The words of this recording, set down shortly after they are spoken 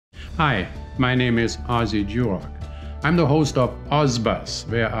Hi, my name is Ozzie Jurock. I'm the host of OzBuzz,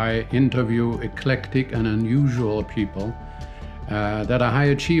 where I interview eclectic and unusual people that are high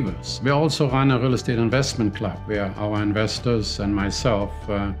achievers. We also run a real estate investment club where our investors and myself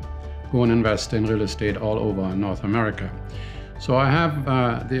go and invest in real estate all over North America. So I have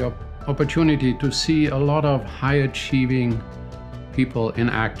the opportunity to see a lot of high achieving people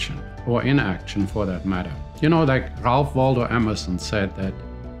in action, or inaction for that matter. You know, like Ralph Waldo Emerson said that,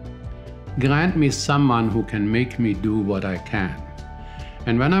 "Grant me someone who can make me do what I can."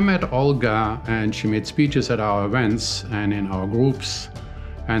 And when I met Olga and she made speeches at our events and in our groups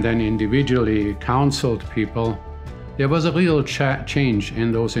and then individually counseled people, there was a real change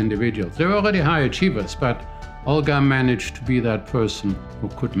in those individuals. They were already high achievers, but Olga managed to be that person who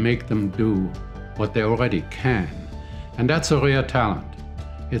could make them do what they already can. And that's a rare talent.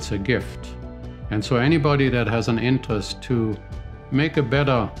 It's a gift. And so anybody that has an interest to make a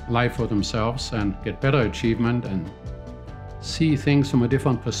better life for themselves and get better achievement and see things from a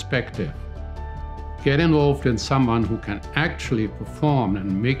different perspective, get involved in someone who can actually perform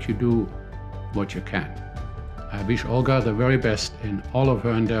and make you do what you can. I wish Olga the very best in all of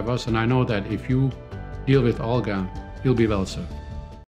her endeavors, and I know that if you deal with Olga, you'll be well served.